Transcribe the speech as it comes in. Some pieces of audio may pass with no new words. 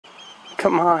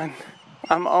Come on.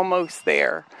 I'm almost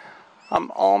there.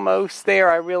 I'm almost there.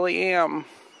 I really am.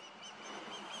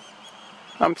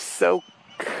 I'm so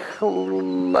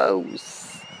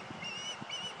close.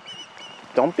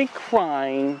 Don't be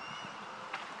crying.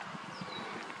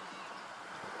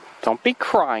 Don't be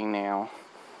crying now.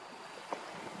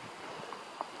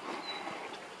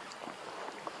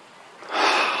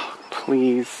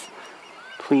 Please.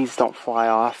 Please don't fly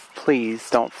off. Please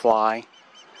don't fly.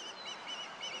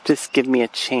 Just give me a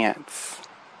chance.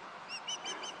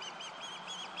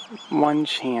 One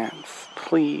chance,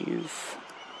 please.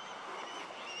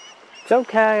 It's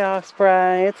okay,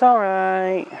 Osprey. It's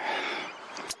alright.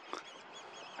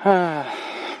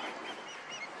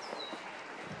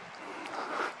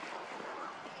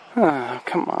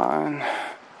 Come on.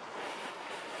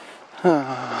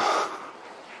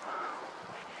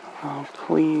 Oh,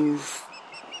 please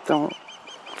don't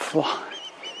fly.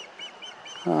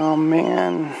 Oh,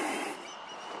 man.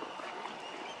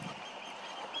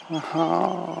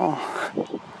 Oh.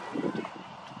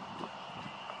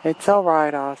 It's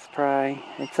alright, Osprey.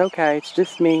 It's okay. It's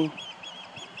just me.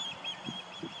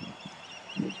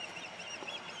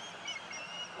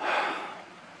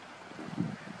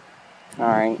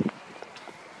 Alright.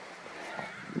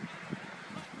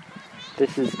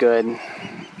 This is good.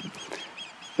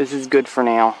 This is good for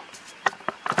now.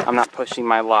 I'm not pushing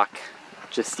my luck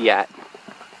just yet.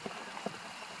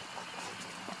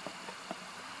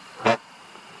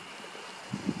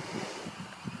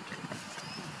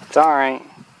 It's alright.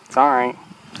 It's alright.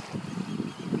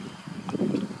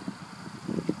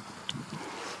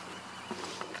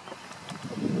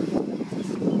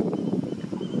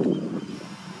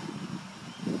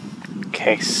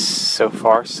 Okay, so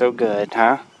far so good,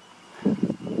 huh?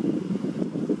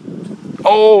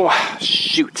 Oh,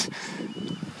 shoot.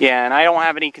 Yeah, and I don't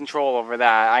have any control over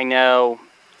that. I know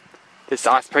this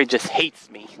Osprey just hates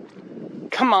me.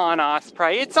 Come on,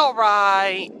 Osprey. It's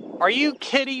alright. Are you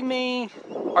kidding me?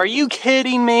 Are you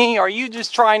kidding me? Are you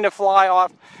just trying to fly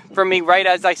off from me right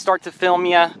as I start to film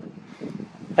you?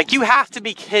 Like, you have to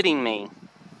be kidding me.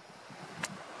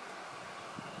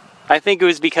 I think it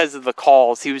was because of the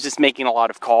calls. He was just making a lot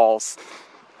of calls.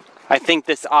 I think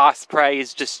this Osprey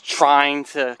is just trying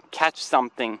to catch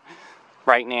something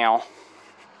right now.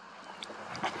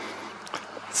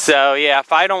 So, yeah,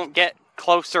 if I don't get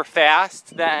closer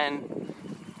fast, then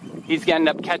he's going to end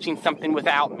up catching something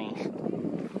without me.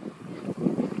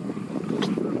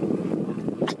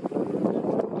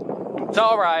 It's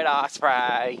alright,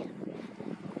 Osprey.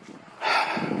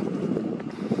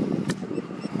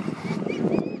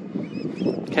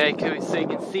 Okay, so you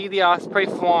can see the Osprey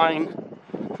flying.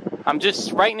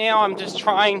 Right now I'm just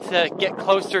trying to get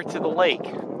closer to the lake.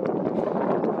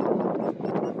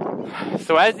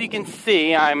 So as you can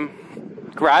see,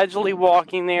 I'm gradually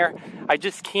walking there. I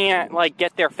just can't, like,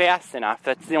 get there fast enough.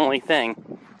 That's the only thing.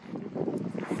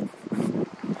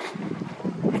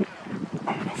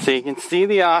 So you can see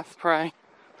the Osprey.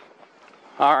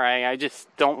 Alright, I just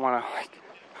don't want to, like...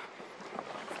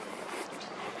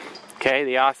 Okay,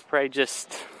 the Osprey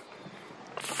just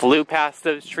flew past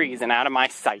those trees and out of my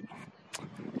sight.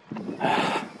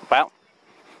 Well,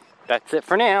 that's it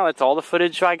for now. That's all the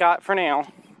footage I got for now.